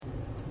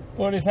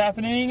What is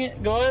happening,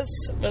 guys?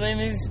 My name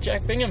is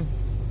Jack Bingham.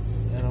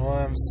 And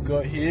I'm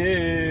Scott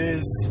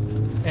Hughes.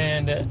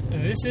 And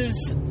this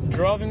is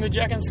Driving with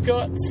Jack and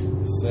Scott.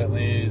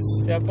 Certainly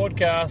is. It's our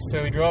podcast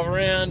where we drive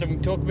around and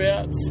we talk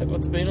about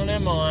what's been on our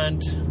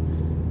mind.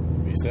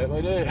 We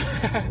certainly do.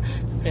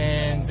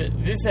 And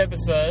this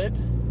episode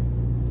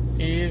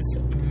is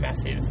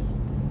massive.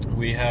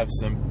 We have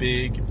some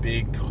big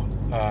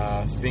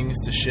things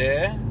to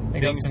share,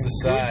 things to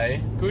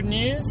say. Good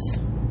news.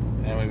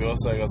 And we've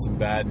also got some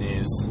bad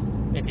news.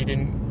 If you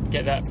didn't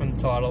get that from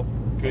the title.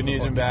 Good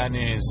news and bad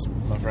news,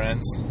 my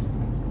friends.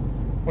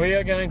 We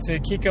are going to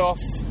kick off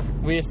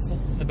with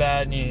the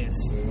bad news.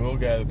 We will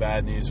go the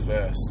bad news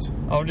first.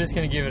 I'm just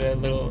going to give it a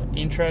little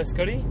intro,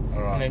 Scotty.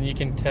 All right. And then you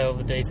can tell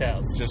the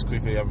details. Just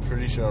quickly, I'm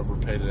pretty sure I've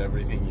repeated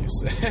everything you've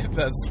said.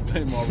 That's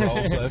been my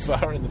role so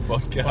far in the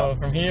podcast. Well,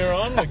 from here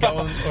on,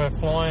 we're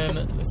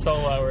flying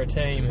solo. We're a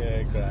team.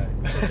 Yeah, great.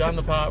 We've done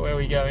the part where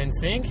we go in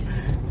sync.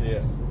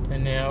 Yeah.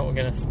 And now we're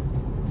gonna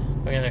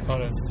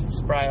kind of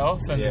spray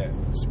off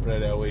and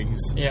spread our wings.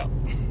 Yeah.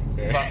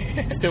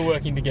 But still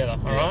working together.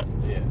 All right.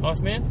 Yeah. Nice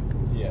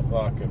man. Yeah,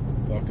 like a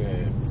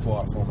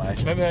flight formation.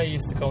 Remember how you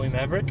used to call me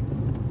Maverick?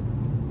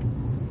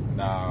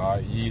 No,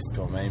 you used to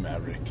call me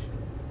Maverick.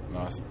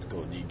 Nice to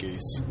call you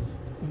Goose.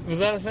 Was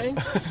that a thing?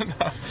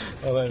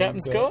 No,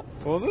 Captain Scott?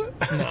 Was it?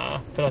 Nah,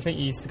 but I think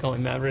you used to call me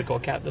Maverick or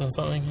Captain or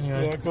something.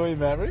 Anyway. Did I call you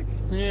Maverick?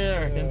 Yeah, I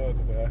reckon. I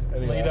don't know.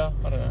 Anyway. Leader?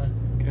 I don't know.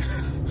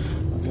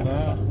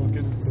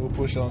 We'll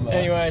push on that.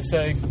 Anyway,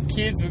 so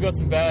kids, we've got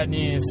some bad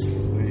news.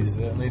 We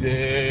certainly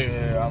do,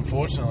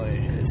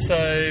 unfortunately. So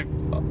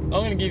I'm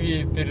going to give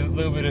you a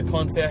little bit of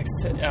context.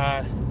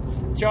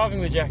 Driving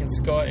with Jack and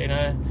Scott,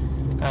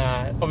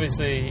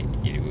 obviously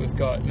we've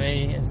got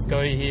me and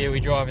Scotty here. We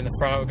drive in the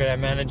front. We've got our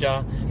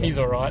manager. He's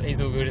all right.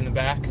 He's all good in the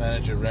back.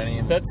 Manager Rennie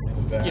in the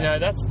back.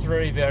 That's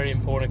three very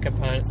important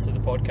components to the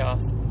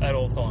podcast at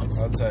all times.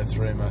 I'd say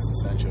three most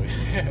essential.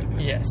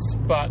 Yes,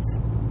 but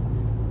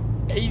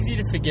easy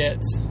to forget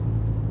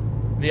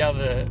the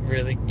other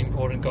really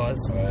important guys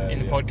in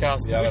the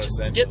podcast,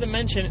 which get a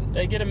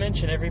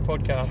mention every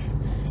podcast,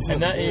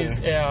 and that is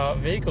our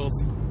vehicles.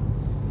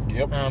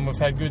 Yep. We've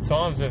had good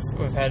times.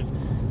 We've had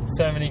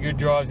so many good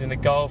drives in the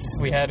Golf.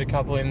 We had a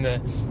couple in the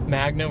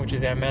Magna, which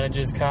is our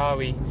manager's car.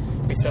 We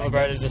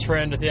celebrated the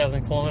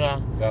 300,000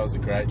 kilometre. That was a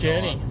great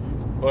journey.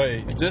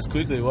 Wait, just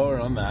quickly while we're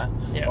on that,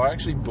 yep. I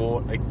actually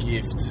bought a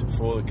gift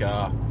for the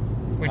car.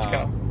 Which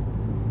car?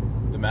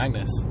 The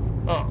Magnus.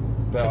 Oh.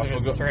 But I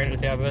forgot.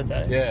 300th hour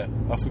birthday. Yeah,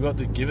 I forgot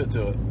to give it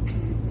to it.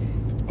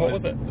 What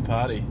was it? The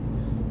party.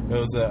 It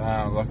was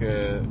like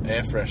a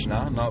air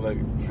freshener, not like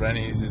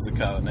Rennie's is the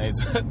car that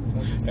needs it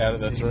out of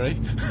the three.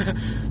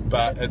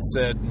 But it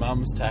said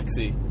Mum's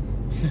Taxi.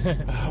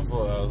 I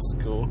thought that was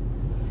cool.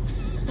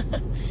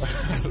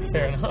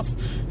 Fair enough.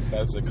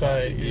 That's a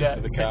classic is gift that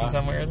for the sitting car.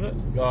 somewhere, is it?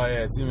 Oh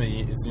yeah, it's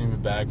in my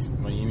bag,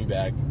 my Yumi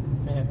bag.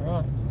 Yeah,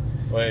 right.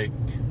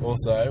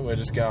 We're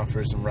just going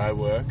through some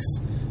roadworks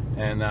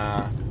and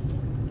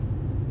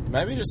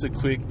maybe just a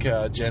quick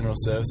general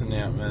service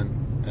announcement.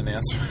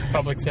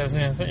 Public service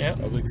announcement, yeah.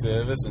 Public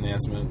service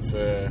announcement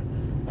for,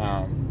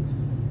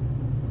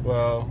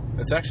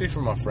 it's actually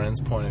from my friend's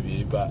point of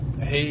view, but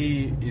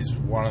he is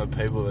one of the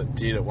people that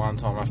did at one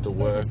time have to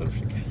work,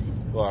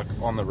 like,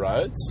 on the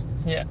roads.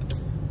 Yeah.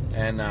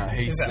 And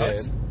he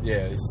said,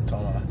 yeah, this is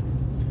Tomo.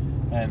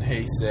 And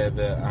he said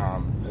that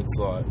it's,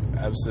 like,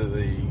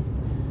 absolutely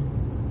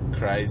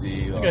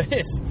crazy, like, look at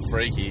this.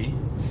 Freaky.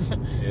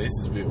 Yeah, this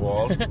is a bit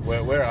wild.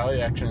 Where are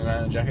we actually,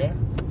 man, Jacko?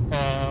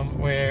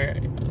 We're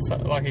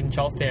like in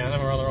Charlestown,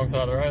 and we're on the wrong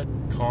side of the road.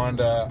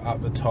 Kinda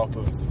up the top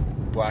of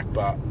Black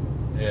Butt.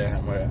 Yeah,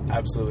 and we're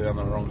absolutely on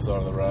the wrong side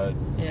of the road.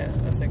 Yeah,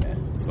 that's okay.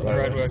 That's what the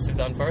roadworks have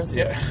done for us.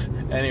 Yeah.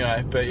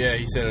 Anyway, but yeah,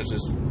 he said it's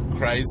just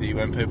crazy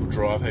when people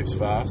drive heaps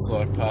fast,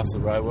 like past the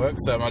roadworks.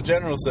 So my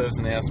general service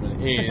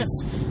announcement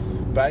is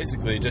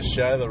basically just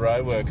show the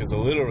roadworkers a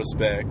little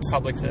respect.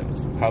 Public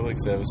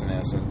service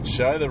announcement.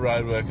 Show the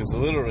roadworkers a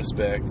little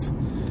respect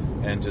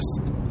and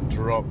just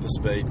drop the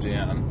speed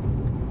down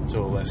to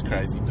a less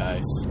crazy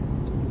pace.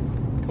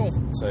 Cool.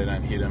 So you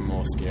don't hit them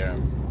or scare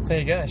them. There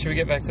you go. Should we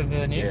get back to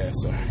the news? Yeah,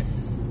 sorry.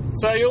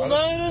 So you'll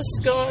notice,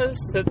 guys,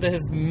 that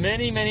there's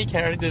many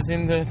characters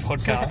in the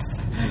podcast.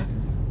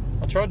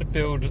 I tried to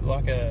build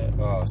like a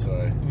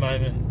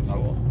moment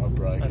before. I'll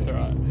break That's it.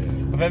 alright.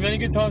 Yeah. I've had many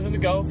good times in the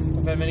Golf.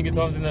 I've had many good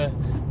times in the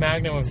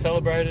Magna. We've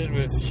celebrated,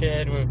 we've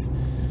shared,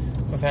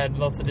 we've had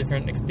lots of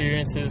different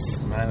experiences.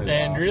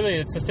 And really,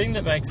 it's the thing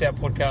that makes our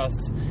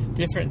podcast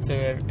different to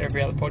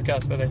every other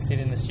podcast where they sit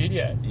in the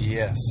studio.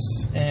 Yes.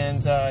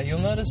 And you'll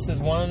notice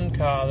there's one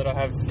car that I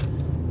have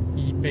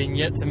been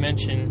yet to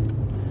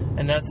mention,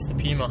 and that's the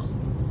Puma.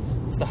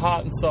 It's the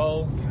heart and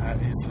soul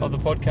of the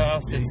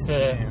podcast. It's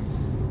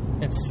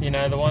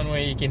the one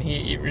where you can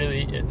hear it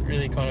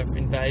really kind of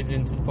invades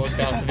into the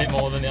podcast a bit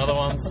more than the other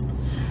ones.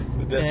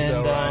 The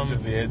decibel range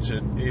of the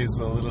engine is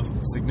a little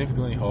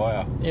significantly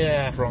higher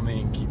from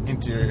the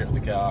interior of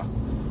the car.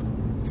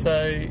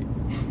 So,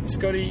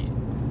 Scotty,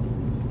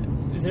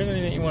 is there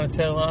anything that you want to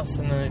tell us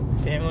and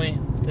the family,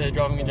 the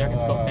Driving with Jack and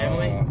Scott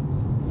family?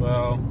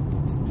 Well,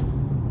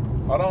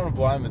 I don't want to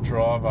blame the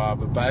driver,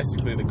 but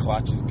basically the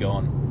clutch is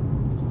gone.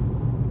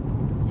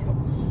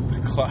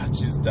 The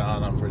clutch is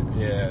done.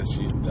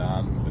 She's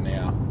done for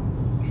now.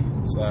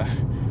 So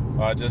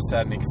I just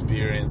had an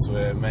experience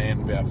where me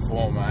and about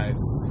 4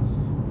 mates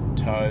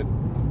towed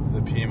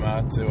the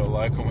Puma to a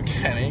local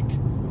mechanic.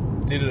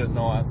 Did it at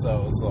night,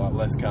 so it was like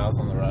less cars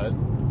on the road.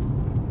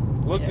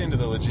 Looked into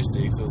the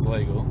logistics, it was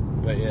legal.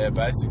 But yeah,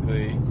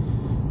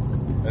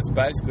 it's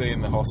basically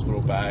in the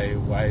hospital bay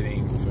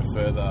waiting for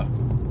further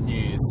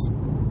news,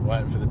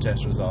 waiting for the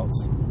test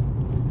results.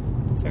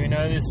 So we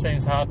know this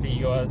seems hard for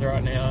you guys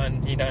right now,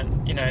 and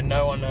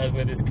no one knows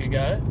where this could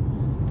go.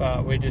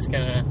 But we're just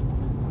gonna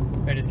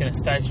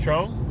stay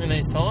strong in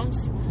these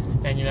times,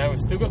 and we've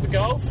still got the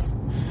Golf,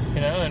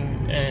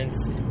 and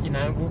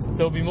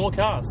there'll be more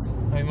cars.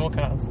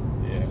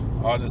 Yeah,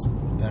 I just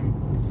am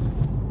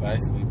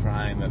basically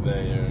praying that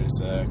there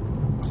is a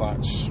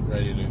clutch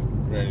ready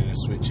to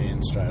switch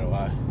in straight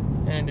away.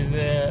 And is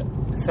there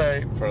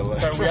don't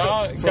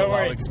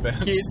worry,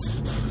 expense.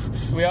 Kids,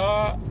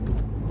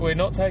 we're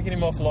not taking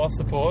him off life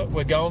support.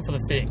 We're going for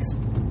the fix.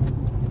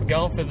 We're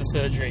going for the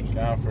surgery.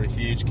 Going for a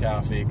huge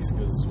car fix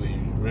because we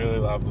really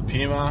love the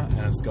Puma,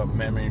 and it's got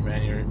many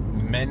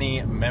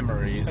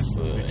memories.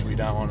 Absolutely. Which we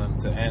don't want them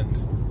to end.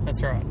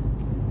 That's right.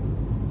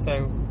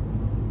 So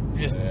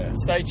just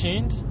stay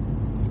tuned,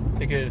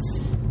 because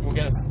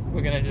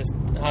we're gonna just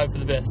hope for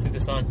the best with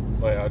this one.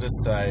 Well, I'll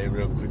just say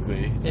real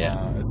quickly,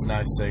 it's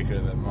no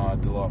secret that my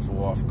delightful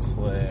wife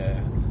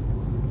Claire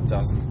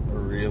doesn't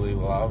really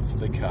love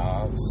the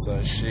cars,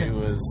 so she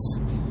was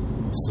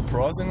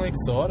surprisingly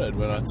excited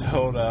when I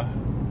told her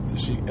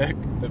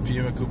the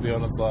Puma could be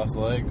on its last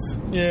legs.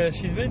 Yeah,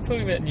 she's been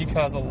talking about new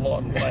cars a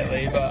lot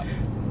lately, but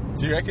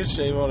do you reckon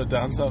she might have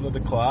done something to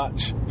the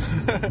clutch?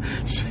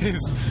 She's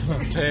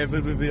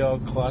tampered with the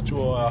old clutch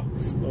wire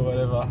or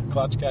whatever,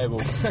 clutch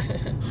cable.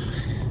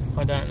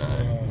 I don't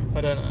know.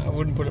 I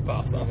wouldn't put it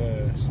past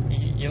her.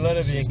 You let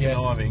her be a guest.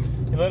 Conniving.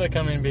 You let her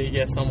come in and be a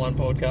guest on one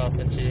podcast,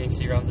 and she thinks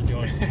she runs a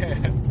joint.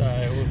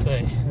 So we'll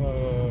see.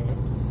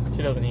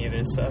 She doesn't hear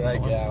this, so that's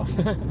great gal.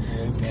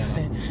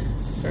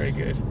 Very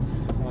good.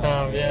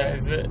 How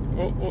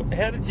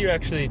did you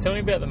actually... Tell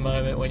me about the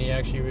moment when you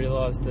actually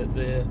realised that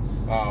the...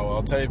 Oh, well,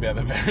 I'll tell you about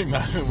the very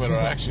moment when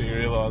I actually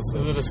realised that...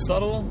 Was it a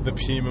subtle... The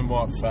Puma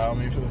might fail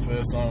me for the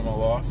first time in my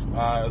life.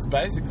 It was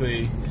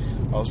basically...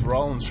 I was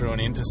rolling through an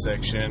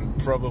intersection,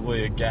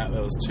 probably a gap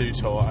that was too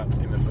tight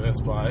in the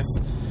first place,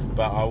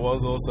 but I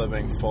was also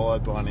being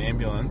followed by an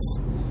ambulance,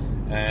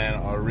 and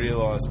I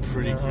realised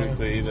pretty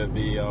quickly that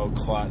the old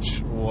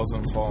clutch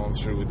wasn't following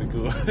through with the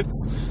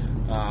goods.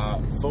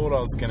 Thought I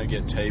was going to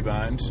get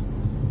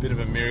T-boned. Bit of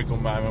a miracle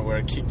moment where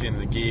I kicked into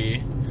the gear,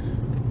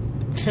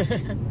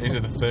 into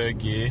the third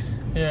gear.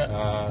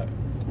 Yeah.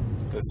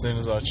 As soon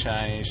as I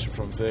changed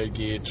from third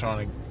gear,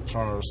 trying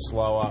to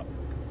slow up,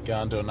 go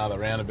and do another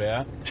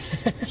roundabout,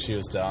 she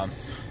was done.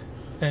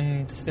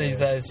 And these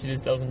days she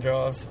just doesn't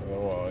drive.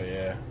 Oh, well,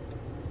 yeah.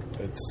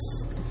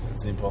 It's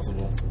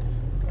impossible.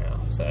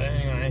 So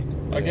anyway,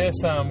 I guess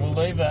we'll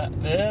leave that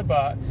there,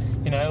 but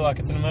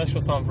it's an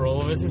emotional time for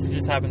all of us. This has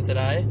just happened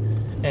today,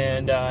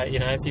 and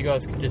if you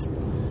guys could just,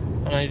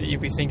 I know that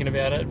you'll be thinking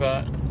about it,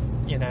 but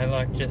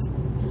just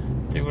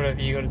do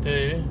whatever you got to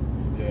do.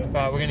 Yeah.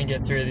 But we're going to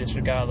get through this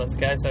regardless.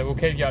 Okay, so we'll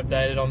keep you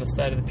updated on the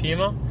state of the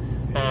Puma.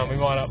 Yes. We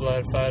might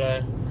upload a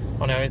photo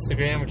on our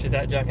Instagram, which is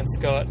 @Jack and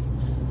Scott.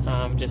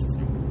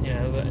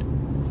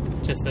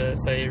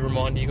 So you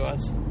remind you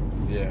guys.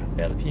 Yeah.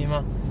 About the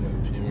Puma. Yeah,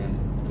 the Puma.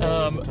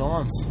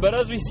 Times. But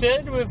as we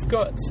said, we've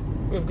got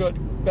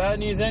bad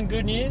news and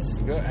good news.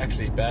 We've got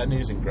actually bad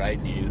news and great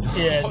news.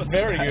 Yeah, it's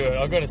very good.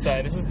 I've got to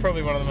say, this is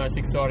probably one of the most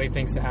exciting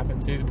things to happen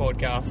to the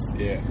podcast.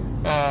 Yeah.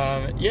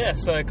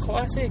 So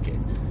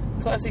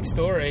classic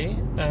story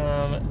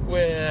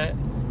where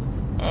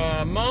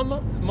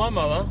my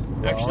mother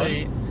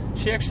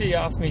she actually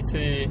asked me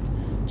to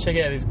check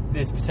out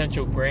this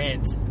potential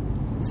grant.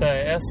 So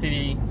our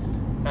city.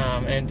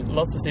 And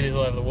lots of cities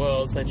all over the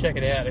world, so check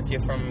it out if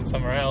you're from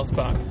somewhere else.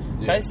 But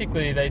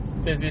basically,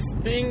 there's this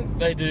thing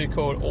they do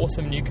called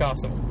Awesome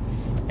Newcastle,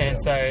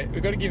 and so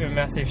we've got to give a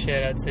massive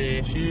shout out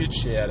to huge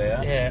shout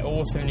out. Yeah,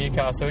 Awesome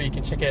Newcastle. You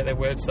can check out their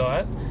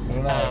website. I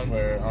don't know if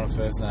we're on a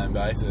first name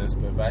basis,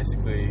 but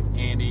basically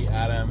Andy,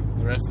 Adam,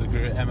 the rest of the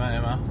crew,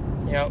 Emma.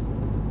 Yep,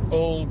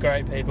 all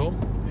great people.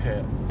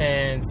 Yeah,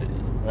 and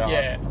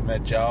I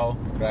met Joel,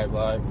 great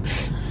bloke.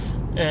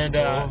 And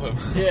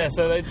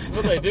so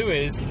what they do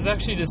is it's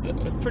actually just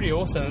pretty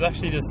awesome. It's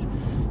actually just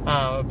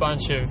a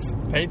bunch of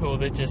people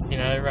that just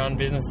run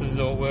businesses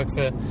or work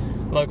for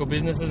local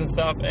businesses and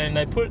stuff, and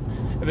they put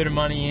a bit of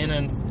money in,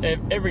 and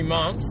every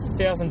month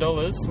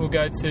 $1,000 will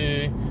go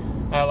to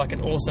like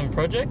an awesome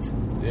project,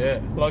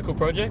 local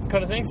project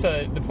kind of thing.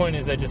 So the point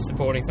is they're just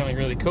supporting something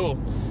really cool,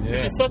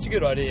 which is such a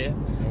good idea.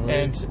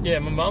 And my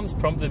mum's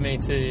prompted me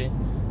to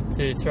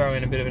throw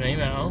in a bit of an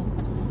email.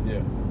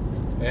 Yeah.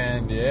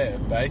 And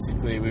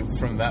basically,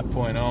 from that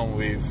point on,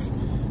 we've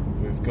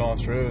gone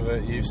through with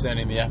it. You've sent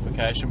in the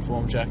application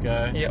form,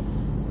 Jacko. Yep.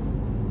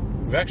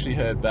 we've actually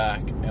heard back,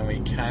 and we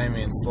came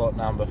in slot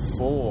number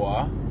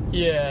 4.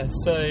 Yeah,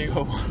 so...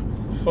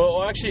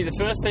 Well, actually, the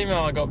first email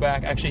I got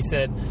back actually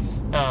said,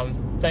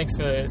 thanks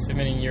for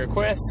submitting your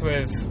request.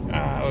 We've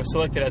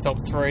selected our top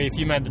 3. If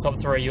you made the top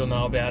 3, you'll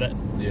know about it.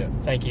 Yeah.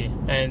 Thank you.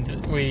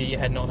 And we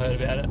had not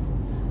heard about it.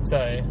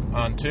 So...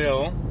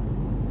 Until...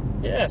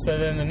 Yeah, so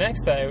then the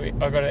next day,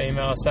 I got an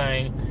email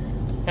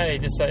saying, hey,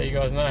 just so you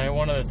guys know,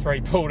 one of the 3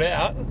 pulled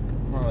out.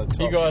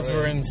 You guys 3.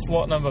 were in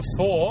slot number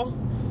 4.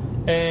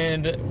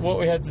 And what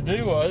we had to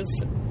do was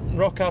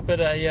rock up at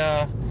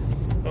a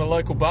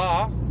local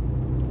bar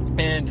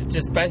and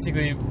just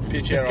basically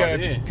pitch our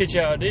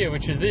idea,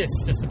 which is this,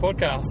 just the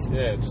podcast.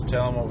 Yeah, just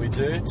tell them what we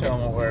do, tell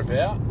them what we're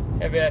about.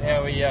 About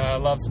how we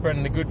love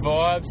spreading the good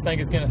vibes,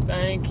 Thank is going to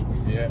thank.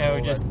 Yeah, how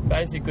we just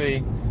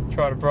basically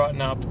try to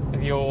brighten up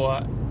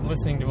your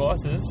listening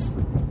devices.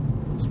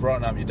 Just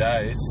brighten up your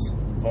days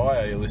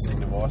via your listening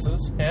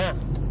devices. Yeah.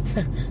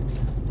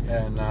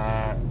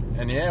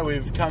 And yeah,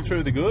 we've come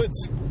through the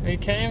goods. We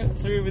came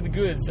through with the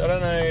goods. I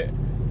don't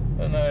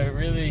know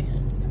really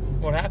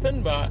what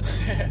happened, but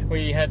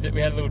we had a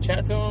little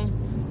chat to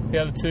them. The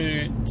other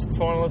 2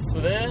 finalists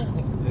were there.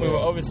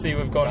 Yeah.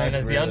 We've gone in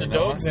as the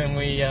underdogs, nice. And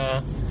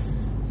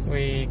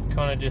we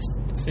kind of just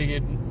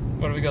figured,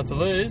 what have we got to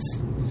lose?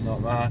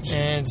 Not much.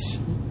 And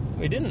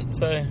we didn't.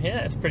 So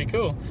yeah, it's pretty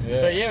cool. Yeah.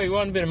 So yeah, we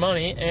won a bit of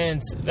money,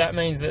 and that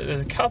means that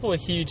there's a couple of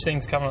huge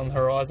things coming on the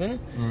horizon.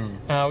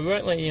 We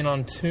won't let you in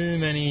on too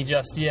many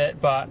just yet,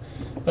 but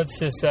let's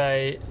just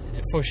say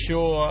for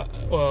sure,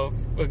 well,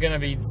 we're going to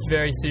be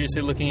very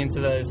seriously looking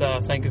into those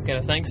Thank is going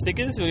to thank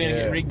stickers. We're going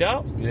to get rigged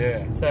up.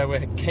 Yeah. So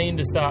we're keen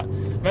to start.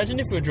 Imagine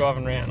if we were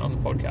driving around on the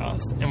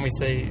podcast and we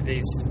see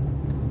these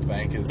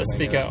a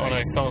sticker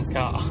on someone's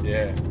car.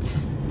 Yeah.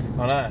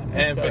 I know.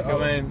 And so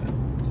cool. I mean,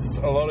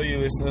 a lot of you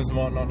listeners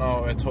might not know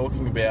what we're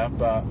talking about,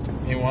 but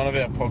in one of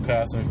our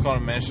podcasts, and we've kind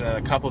of mentioned it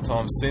a couple of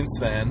times since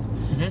then,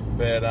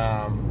 but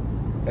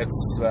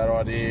it's that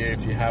idea,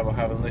 if you have or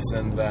haven't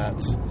listened, that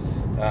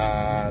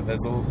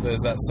there's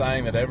that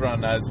saying that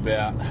everyone knows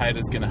about,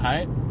 haters gonna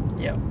hate.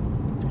 Yep.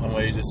 And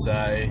we just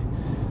say,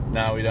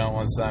 no, we don't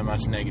want so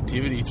much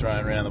negativity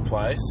thrown around the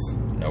place.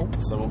 Nope.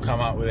 So we'll come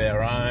up with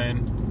our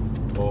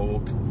own, or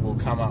we'll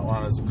come up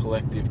one as a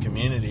collective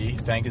community.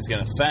 Thank is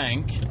going to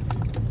thank.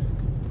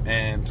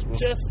 And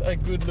just a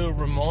good little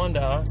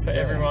reminder for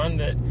everyone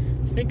that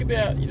think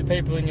about the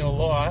people in your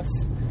life,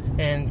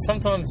 and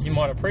sometimes you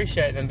might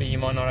appreciate them, but you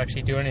might not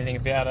actually do anything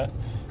about it.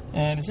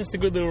 And it's just a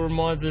good little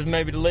reminder,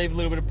 maybe to leave a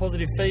little bit of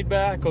positive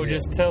feedback, or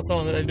just tell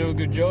someone that they do a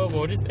good job,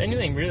 or just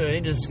anything really.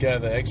 Just go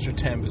the extra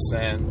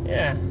 10%.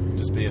 Yeah.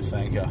 Just be a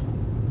thanker.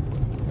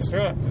 That's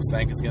right. Because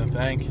thank is going to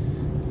thank.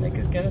 Thank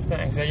is going to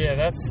thank. So yeah,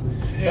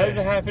 those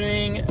are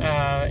happening.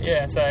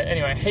 So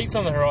anyway, heaps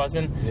on the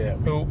horizon. Yeah.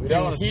 We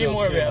don't want to hear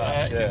more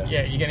about that.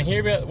 Yeah, you're going to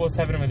hear about what's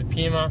happening with the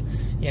Puma.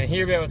 You're going to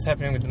hear about what's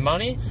happening with the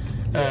money.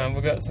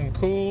 We've got some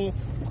cool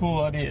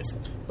ideas.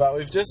 But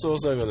we've just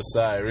also got to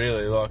say,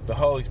 really, like the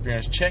whole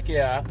experience, check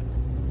out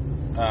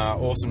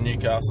Awesome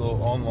Newcastle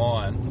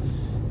online,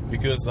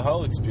 because the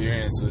whole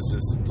experience was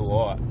just a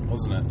delight,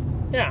 wasn't it?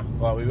 Yeah.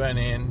 Like we went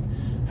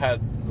in,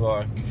 had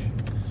like,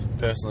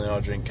 personally I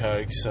drink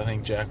Coke, so I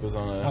think Jack was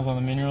on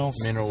the mineral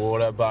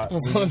water, but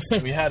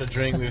we had a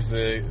drink with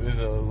the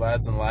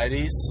lads and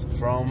ladies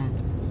from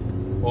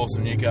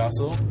Awesome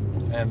Newcastle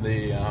and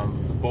the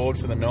board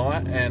for the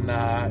night, and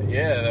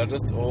they were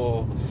just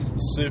all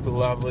super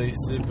lovely,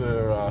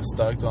 super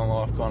stoked on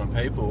life kind of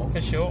people.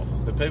 For sure.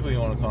 The people you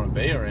want to kind of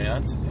be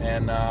around,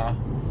 and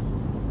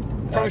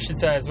probably should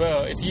say as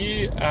well, if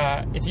you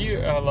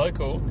are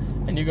local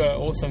and you've got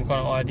an awesome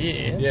kind of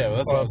idea,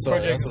 that's what I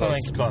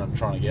was kind of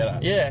trying to get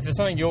at. Yeah, if there's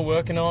something you're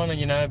working on,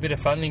 and a bit of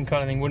funding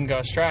kind of thing wouldn't go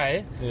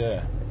astray.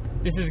 Yeah.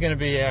 This is going to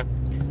be our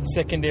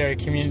secondary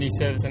community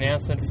service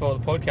announcement for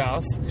the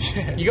podcast.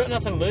 Yeah. You got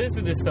nothing to lose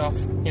with this stuff,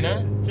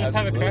 Just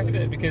have a crack at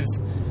it, because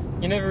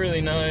you never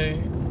really know,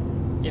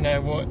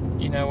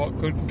 what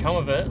good can come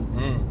of it.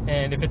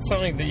 And if it's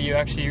something that you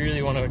actually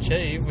really want to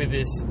achieve with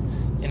this,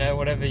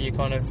 whatever your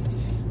kind of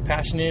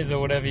passion is, or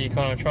whatever you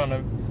kind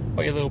of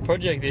what your little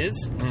project is,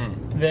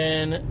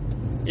 then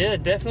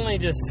definitely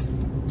just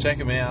check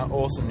them out.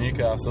 Awesome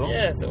Newcastle.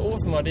 Yeah, it's an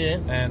awesome idea.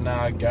 And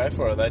go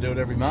for it. They do it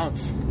every month.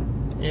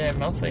 Yeah,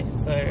 monthly.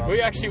 So we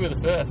actually were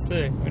the first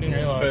too. We didn't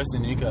realise. First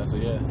in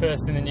Newcastle, yeah.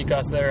 First in the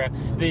Newcastle area.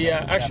 The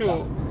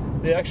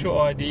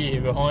actual idea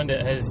behind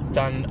it has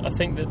done. I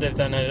think that they've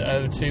done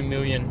over 2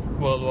 million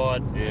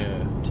worldwide.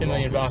 Yeah. $2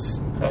 million bucks.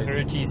 Like a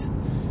Richie's.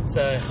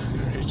 So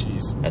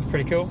Richie's. That's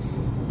pretty cool.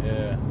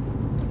 Yeah.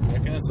 I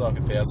reckon it's like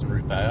 1,000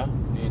 rupiah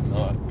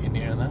in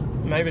here and that.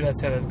 Maybe that's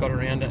how they've got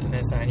around it, and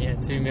they're saying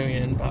 2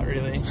 million, but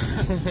really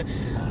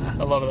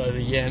a lot of those are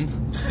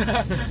yen.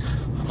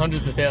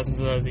 Hundreds of thousands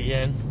of those are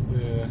yen.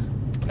 Yeah.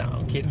 No,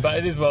 I'm kidding. But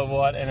it is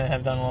worldwide, and they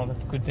have done a lot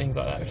of good things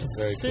like that, which is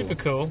very super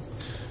cool.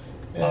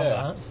 Yeah.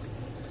 Love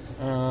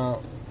that.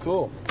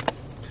 Cool.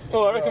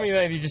 Well, I reckon we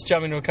maybe just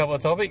jump into a couple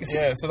of topics.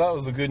 Yeah, so that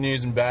was the good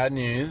news and bad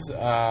news.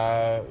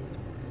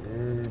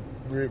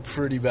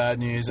 pretty bad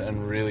news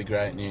and really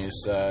great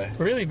news. So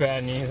really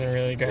bad news and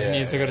really great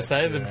news. I've got to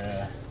say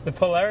the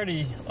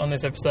polarity on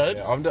this episode.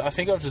 Yeah, I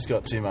think I've just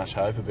got too much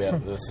hope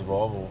about the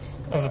survival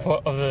of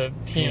the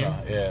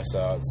Puma. Yeah,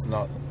 so it's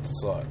not.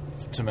 It's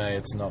like, to me,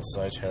 it's not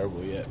so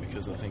terrible yet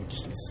because I think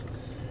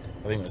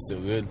we're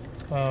still good.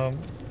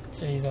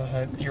 Jeez, I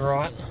hope you're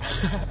right.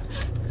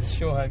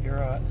 Sure hope you're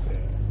right. Yeah.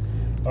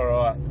 All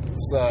right,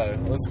 so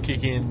let's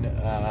kick in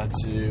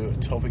to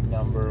topic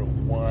number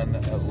 1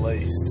 at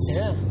least.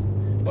 Yeah.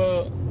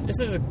 Well, this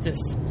is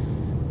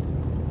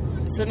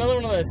it's another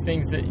one of those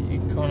things that you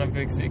kind of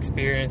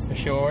experience for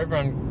sure.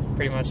 Everyone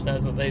pretty much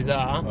knows what these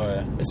are. Oh,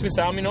 yeah. The Swiss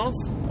Army knife.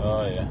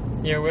 Oh, yeah.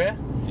 You aware?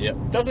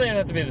 Yep. Doesn't even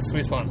have to be the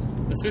Swiss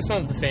one. The Swiss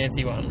one's the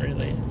fancy one,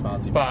 really.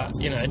 But,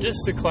 just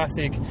the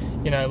classic,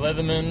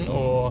 Leatherman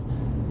or...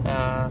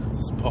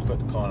 Just pocket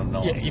kind of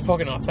knife. Yeah, your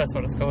pocket knife, that's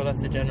what it's called.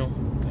 That's the general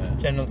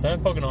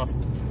term, pocket knife.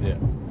 Yeah.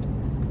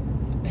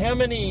 How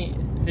many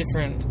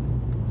different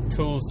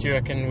tools do you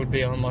reckon would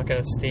be on like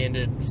a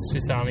standard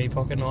Swiss Army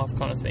pocket knife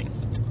kind of thing?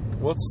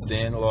 What's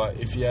standard? Like,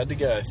 if you had to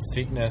go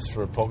thickness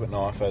for a pocket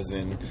knife, as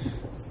in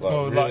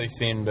really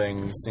thin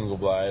being single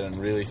blade and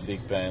really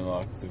thick being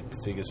like the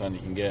thickest one you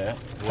can get.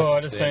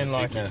 What's the standard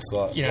thickness?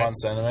 Like 1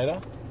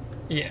 centimetre?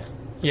 Yeah.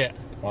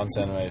 1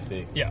 centimetre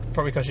thick. Yeah,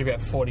 probably cost you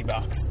about $40,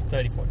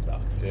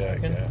 $30-$40. Yeah,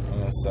 okay.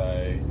 I'm going to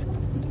say,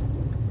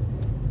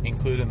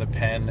 including the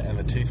pen and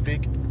the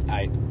toothpick,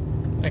 8.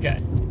 Okay.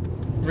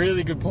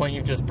 Really good point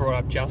you've just brought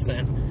up just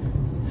then.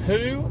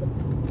 Who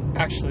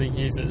actually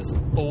uses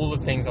all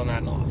the things on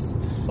that knife?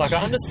 Like,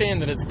 I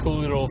understand that it's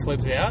cool that it all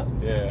flips out.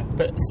 Yeah.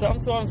 But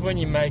sometimes when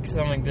you make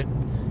something that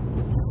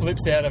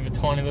flips out of a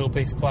tiny little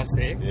piece of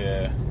plastic,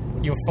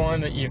 you'll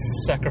find that you've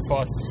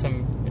sacrificed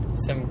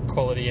some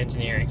quality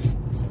engineering.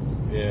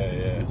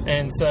 Yeah.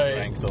 And so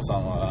strength or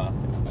something like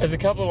that. There's a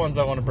couple of ones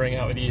I want to bring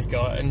up with you,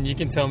 Scott, and you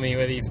can tell me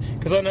whether you've...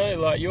 Because I know,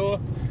 like, you're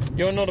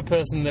not a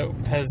person that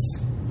has...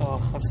 Oh,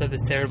 I've said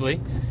this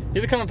terribly.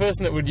 You're the kind of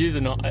person that would use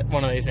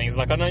one of these things.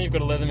 Like, I know you've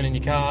got a Leatherman in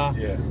your car.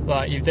 Yeah.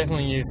 Like, you've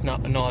definitely used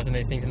knives and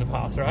these things in the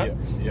past, right?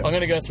 Yeah. I'm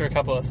going to go through a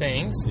couple of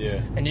things.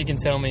 Yeah. And you can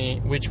tell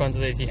me which ones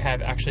of these you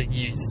have actually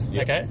used.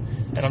 Yep. Okay?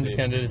 And I'm just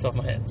going to do this off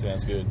my head.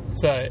 Sounds good.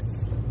 So,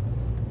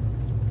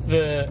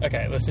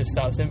 okay, let's just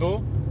start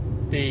simple.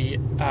 The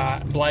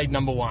blade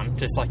number 1,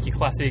 just like your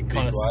classic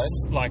kind of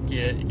like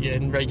your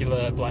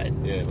regular blade.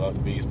 Yeah, like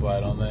the biggest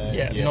blade on there.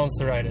 Yeah.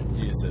 Non-serrated.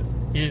 Used it.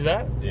 Use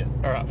that? Yeah.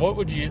 All right. What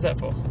would you use that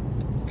for?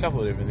 A couple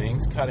of different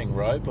things. Cutting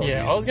rope.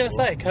 I was going to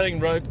say cutting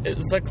rope.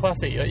 It's like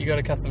classic. You got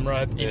to cut some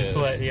rope. You just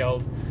pull out the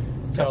old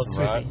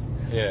Swissy.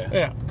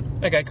 Yeah.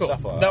 Okay, cool.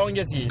 Stuff like that one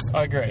gets used.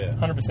 I agree.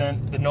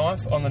 100%. The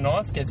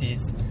knife gets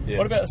used. Yeah.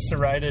 What about a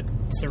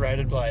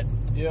serrated blade?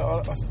 Yeah,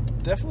 I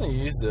definitely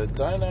used it.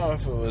 Don't know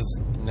if it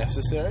was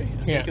necessary.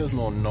 I think it was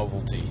more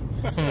novelty.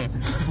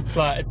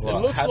 Like, it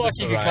looks like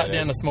you could cut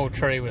down a small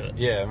tree with it.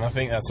 Yeah, and I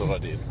think that's what I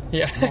did.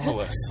 Yeah. More or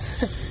less.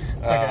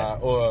 Okay.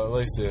 Or at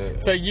least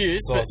a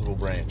sizable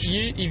branch.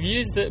 You've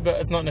used it,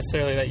 but it's not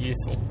necessarily that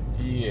useful.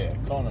 Yeah,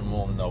 kind of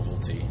more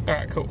novelty.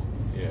 Alright, cool.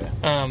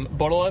 Yeah.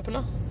 Bottle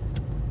opener?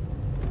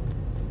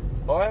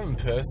 I haven't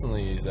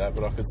personally used that,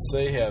 but I could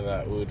see how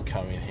that would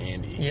come in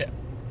handy. Yeah.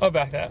 I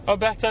back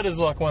that as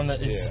like one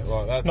that is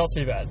that's not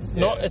too bad.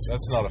 Yeah,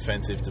 that's not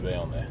offensive to be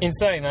on there. In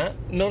saying that,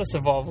 not a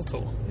survival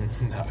tool.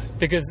 No.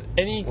 Because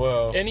any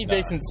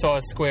decent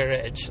sized square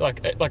edge,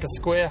 like a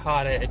square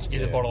hard edge,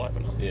 is a bottle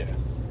opener. Yeah.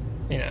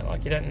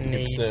 Like you don't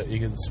need... You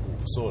could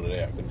sort it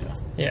out, couldn't you?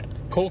 Yeah.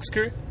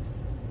 Corkscrew?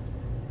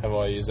 Have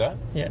I used that?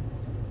 Yeah.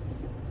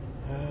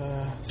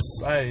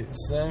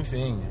 Same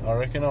thing. I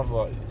reckon I've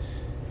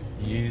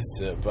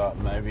used it, but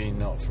maybe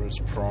not for its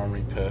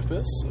primary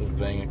purpose of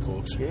being a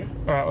corkscrew.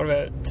 Alright, what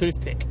about a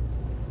toothpick?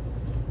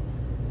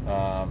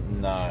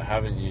 No,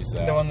 haven't used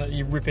that. The one that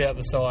you rip out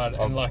the side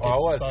and I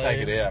always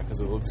take it out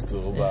because it looks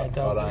cool, but it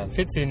does. I don't. It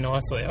fits in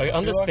nicely. I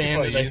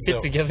understand that they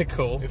fit together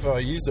cool. If I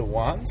used it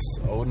once,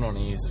 I wouldn't want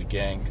to use it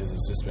again because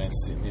it's just been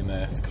sitting in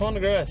there. It's kind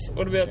of gross.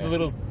 What about the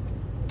little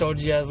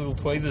dodgy ass little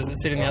tweezers that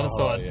sit in the other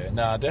side? Yeah.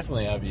 No, I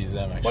definitely have used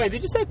them actually. Wait,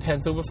 did you say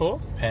pencil before?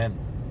 Pen.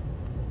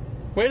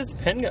 Where does the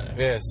pen go?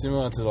 Yeah,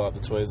 similar to like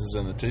the tweezers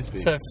and the toothpick.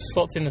 So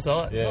slots in the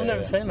side? Yeah. I've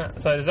never seen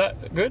that. So is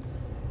that good?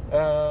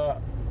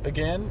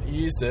 Again,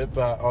 used it,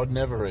 but I'd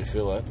never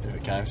refill it if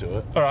it came to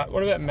it. Alright,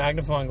 what about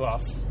magnifying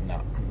glass?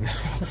 No.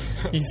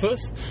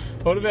 Useless?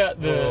 What about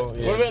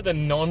the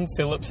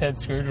non-Phillips head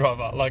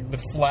screwdriver? Like the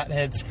flat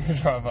head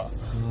screwdriver?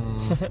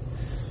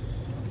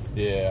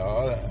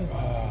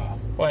 Yeah,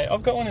 Wait,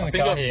 I've got one in the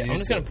car here. I'm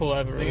just going to pull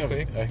over really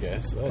quick. Okay,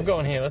 so I've got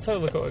one here. Let's have a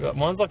look at what I've got.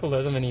 Mine's like a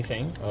Leatherman-y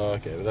thing. Oh,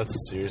 okay, but that's a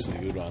seriously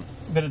good one.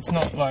 But it's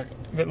not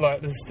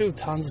there's still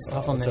tons of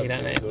stuff on there you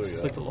don't need. Just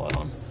flick the light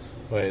on.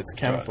 Wait, it's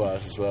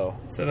camouflage as well.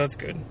 So that's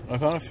good. I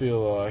kind of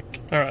feel like...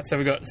 Alright, so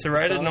we've got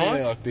serrated knife.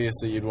 Something like this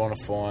that you'd want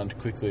to find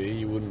quickly.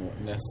 You wouldn't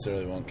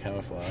necessarily want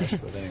camouflage,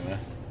 but anyway.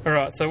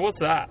 Alright, so what's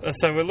that?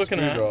 So we're looking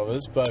at...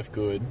 Screwdrivers, both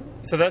good.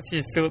 So that's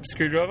your Phillips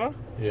screwdriver?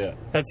 Yeah.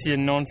 That's your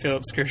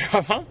non-Phillips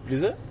screwdriver?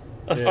 Is it?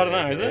 I don't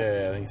know, is it?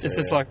 Yeah, I think so. It's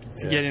just like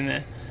to get in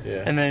there.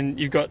 Yeah. And then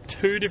you've got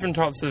 2 different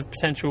types of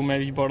potential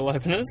maybe bottle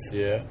openers.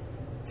 Yeah.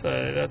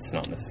 So that's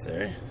not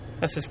necessary.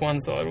 That's just one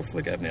side will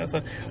flick open the other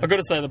side. I've got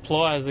to say the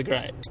pliers are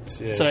great.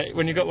 Yeah, so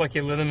when you've got like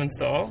your Leatherman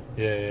style...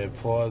 Yeah,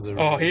 pliers are...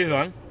 Oh, here's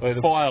one. Wait,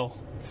 file.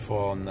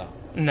 File, no.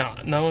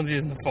 No one's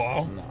using the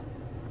file. No.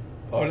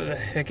 What the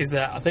heck is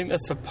that? I think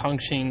that's for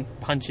punching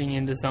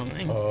into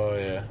something. Oh,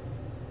 yeah.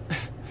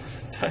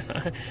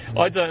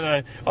 I don't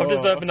know. I've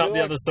just opened up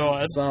the other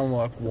side. Some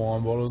like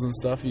wine bottles and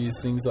stuff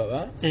use things like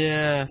that.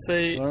 Yeah,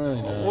 see, I don't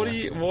really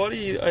know. what are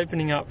you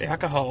opening up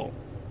alcohol?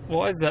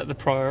 Why is that the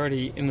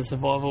priority in the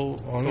survival?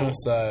 I'm going to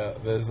say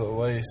there's at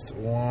least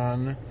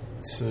 1,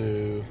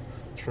 2,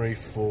 3,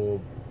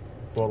 4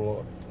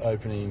 bottle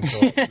opening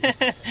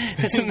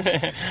Isn't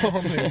there?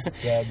 on this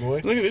bad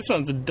boy. Look at this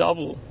one's a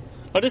double.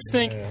 I just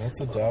think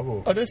that's a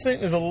double. I just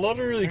think there's a lot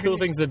of really cool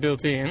things that are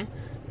built in,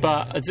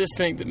 but I just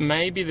think that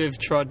maybe they've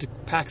tried to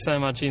pack so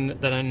much in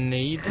that they don't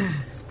need.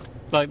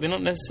 Like, they're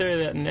not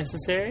necessarily that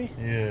necessary.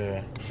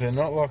 Yeah, they're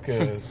not like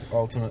a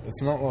ultimate.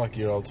 It's not like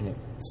your ultimate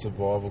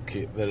survival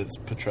kit that it's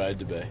portrayed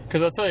to be.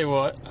 Because I'll tell you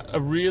what,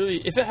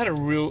 if it had a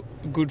real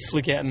good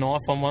flick out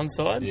knife on one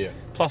side,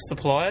 plus the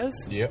pliers,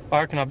 I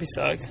reckon I'd be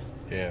stoked.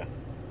 Yeah.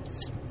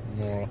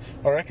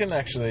 I reckon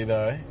actually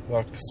though,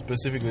 like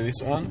specifically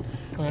this one.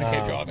 I'm going to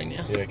keep driving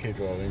now. Yeah, keep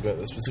driving.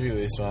 But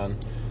specifically this one,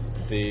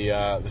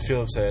 the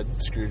Phillips head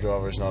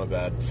screwdriver is not a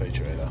bad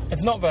feature either.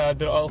 It's not bad,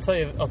 but I'll tell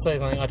you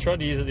something. I tried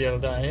to use it the other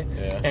day,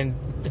 and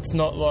it's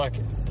not like.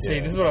 See,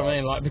 this is what I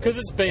mean. Like, because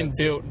it's been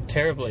built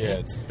terribly. Yeah,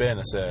 it's been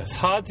assessed. It's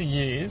hard to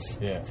use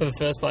for the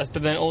first place,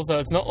 but then also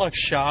it's not like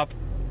sharp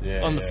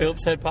on the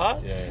Phillips head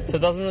part, so it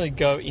doesn't really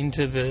go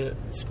into the.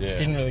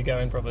 Didn't really go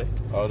in properly.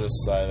 I'll just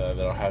say though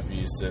that I have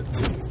used it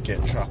to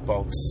get truck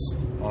bolts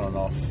on and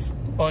off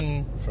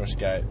for a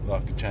skate,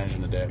 like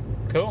changing the deck.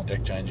 Cool.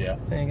 Deck change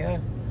out. There you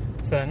go.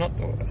 So not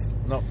the worst.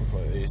 Not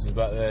completely useless,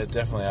 but there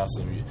definitely are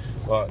some.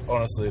 Like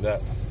honestly,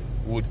 that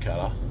wood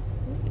cutter.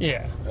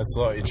 Yeah. It's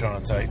like you're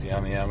trying to take the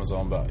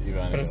Amazon, but you've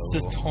only. But it's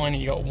just tiny.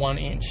 You got 1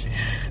 inch.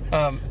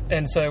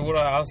 And so what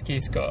I ask you,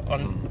 Scott,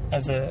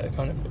 as a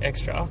kind of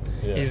extra,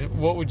 is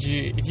what would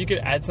you, if you could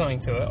add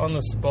something to it on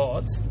the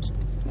spot?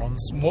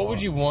 What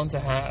would you want to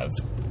have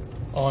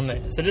on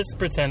there? So just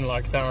pretend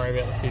like don't worry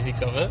about the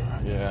physics of it.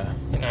 Yeah.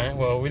 You know,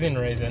 well within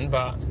reason,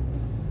 but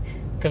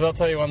because I'll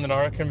tell you one that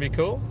I reckon would be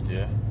cool.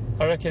 Yeah.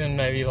 I reckon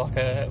maybe like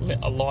a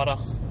lighter.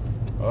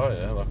 Oh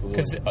yeah, like a little.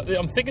 Because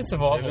I'm thinking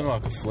survival. Even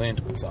like a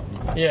flint or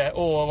something. Yeah,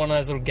 or one of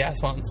those little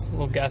gas ones,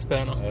 little gas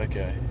burner.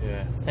 Okay,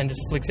 yeah. And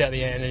just flicks out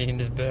the end, and you can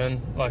just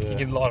burn. Like you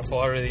can light a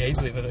fire really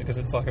easily with it because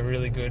it's like a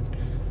really good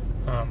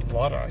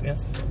lighter, I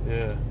guess.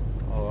 Yeah,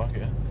 I like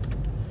it.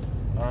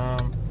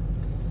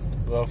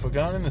 Well, if we're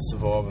going in the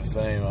survivor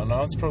theme, I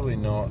know it's probably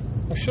not.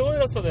 Well, surely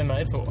that's what they're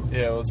made for.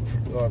 Yeah,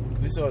 well,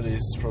 this idea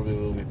is probably a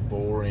little bit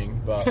boring,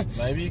 but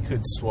maybe you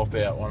could swap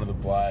out one of the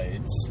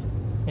blades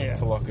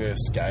for like a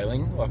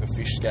scaling, like a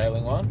fish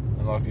scaling one,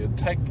 and like it'd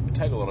take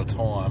a lot of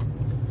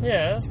time.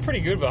 Yeah, that's pretty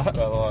good, but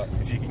like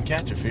if you can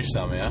catch a fish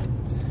somehow.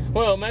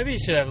 Well, maybe you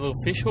should have a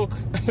little fish hook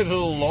with a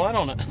little line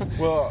on it.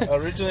 Well,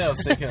 originally I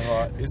was thinking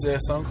like, is there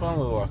some kind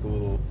of like a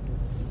little.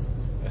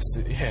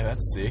 Yeah,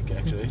 that's sick,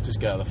 actually. Just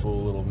go the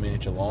full little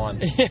miniature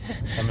line.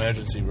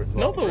 Emergency.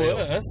 Not the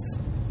worst.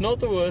 Not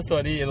the worst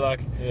idea.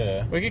 Like,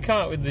 we could come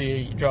up with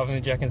the Driving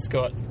with Jack and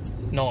Scott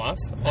knife,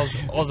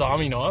 Oz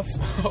Army knife.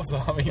 Oz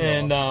Army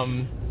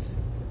knife.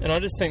 And I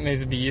just think these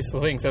would be useful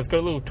things. So it's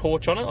got a little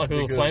torch on it, like a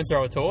little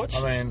flamethrower torch.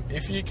 I mean,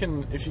 if you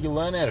can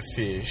learn how to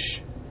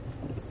fish,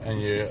 and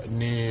you're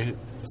near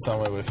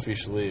somewhere where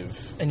fish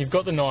live, and you've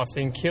got the knife, so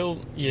you can kill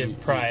your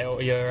prey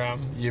or your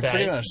you're bait.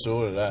 pretty much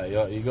sorted,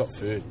 eh? You got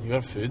food. You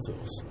got a food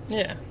source.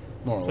 Yeah.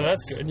 More or so less.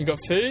 That's good. You got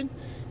food.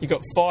 You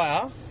got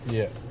fire.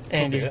 Yeah.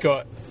 And you've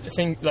got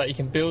things like you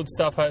can build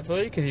stuff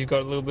hopefully because you've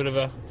got a little bit of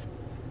a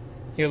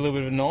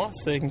knife,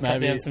 so you can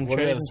cut down some trees. What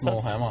about a and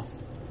small stuff. hammer?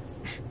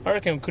 I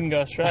reckon it couldn't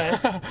go straight.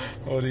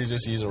 Or do you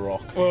just use a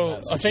rock?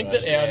 Well, I think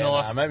that our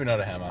knife... Nah, maybe not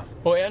a hammer.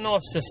 Well, our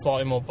knife's just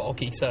slightly more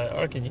bulky, so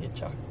I reckon you could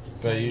chuck.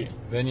 But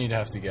then you'd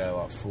have to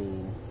go like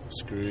full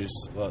screws,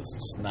 like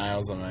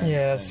nails, I mean.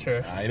 Yeah, that's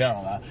true. You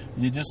don't want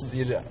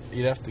that.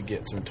 You'd have to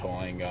get some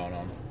tying going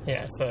on.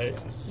 Yeah, so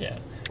yeah.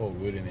 All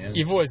good in the end.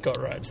 You've always got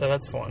rope, so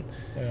that's fine.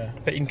 Yeah.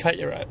 But you can cut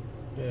your rope.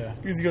 Yeah.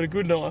 Because you've got a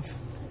good knife.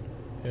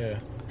 Yeah.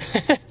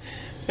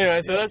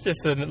 Anyway, so that's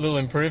just a little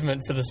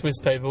improvement for the Swiss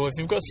people. If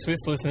you've got Swiss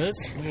listeners,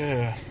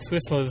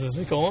 Swisslers as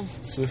we call them,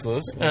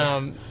 Swisslers,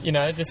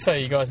 just so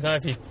you guys know,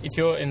 if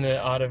you're in the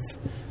art of,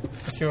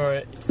 if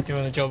you're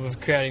doing the job of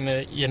creating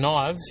your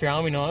knives, your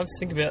army knives,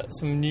 think about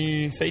some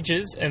new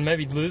features and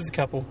maybe lose a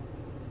couple.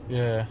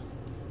 Yeah,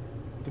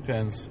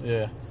 depends.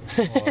 Yeah,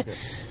 I like it.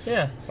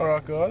 Yeah. All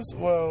right, guys.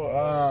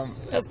 Well,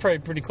 that's probably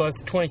pretty close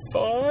to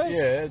 25.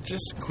 Yeah.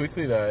 Just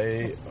quickly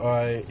though,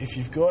 if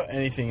you've got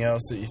anything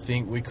else that you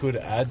think we could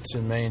add to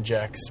me and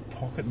Jack's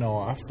pocket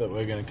knife that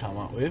we're going to come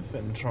up with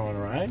and try and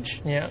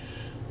arrange. Yeah.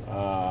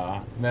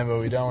 Remember,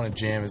 we don't want to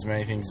jam as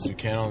many things as we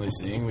can on this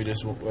thing. We're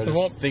just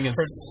thinking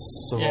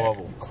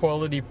survival. Yeah,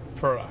 quality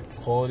product.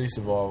 Quality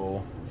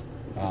survival.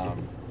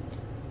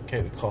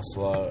 keep the costs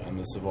low and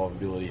the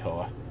survivability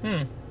high.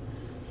 Hmm.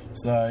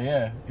 So,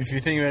 yeah, if you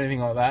think of anything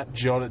like that,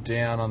 jot it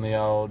down on the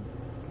old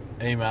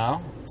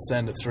email,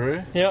 send it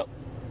through, Yep.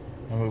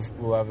 and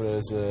we'll have it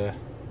as a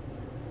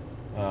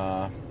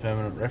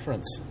permanent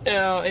reference.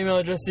 Our email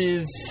address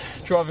is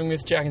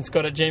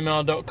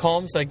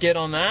drivingwithjackandscott@gmail.com, so get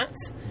on that.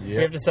 Yep.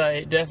 We have to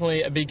say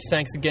definitely a big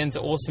thanks again to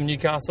Awesome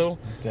Newcastle.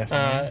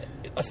 Definitely.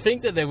 I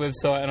think that their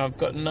website, and I've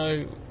got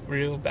no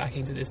real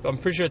backing to this, but I'm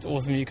pretty sure it's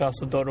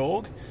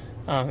awesomenewcastle.org.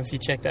 If you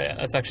check that out,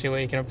 that's actually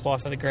where you can apply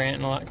for the grant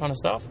and all that kind of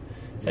stuff.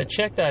 So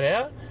check that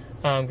out,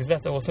 because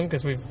that's awesome,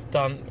 because we've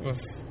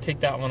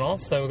ticked that one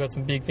off, so we've got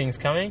some big things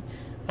coming.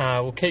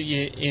 We'll keep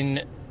you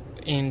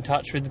in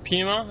touch with the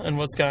Puma and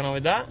what's going on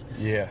with that.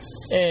 Yes.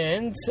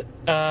 And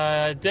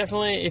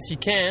definitely, if you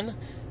can,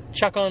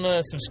 chuck on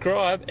a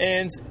subscribe.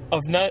 And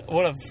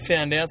what I've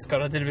found out,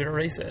 Scott, I did a bit of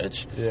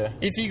research. Yeah.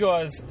 If you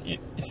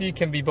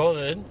can be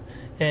bothered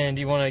and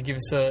you want to give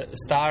us a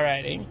star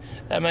rating,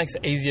 that makes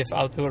it easier for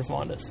other people to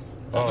find us.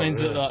 That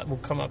means really? that we'll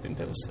come up in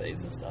people's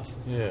feeds and stuff.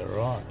 Yeah,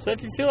 right. So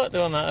if you feel like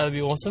doing that, that'd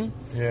be awesome.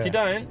 Yeah. If you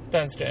don't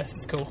stress.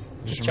 It's cool.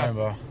 Just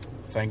remember,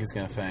 thank is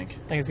going to thank.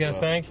 Thank is going to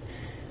thank.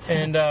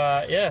 And,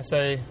 so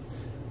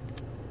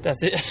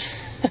that's it.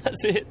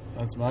 That's it.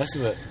 That's most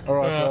of it. All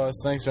right, guys.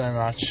 Thanks very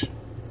much.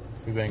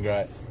 You've been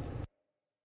great.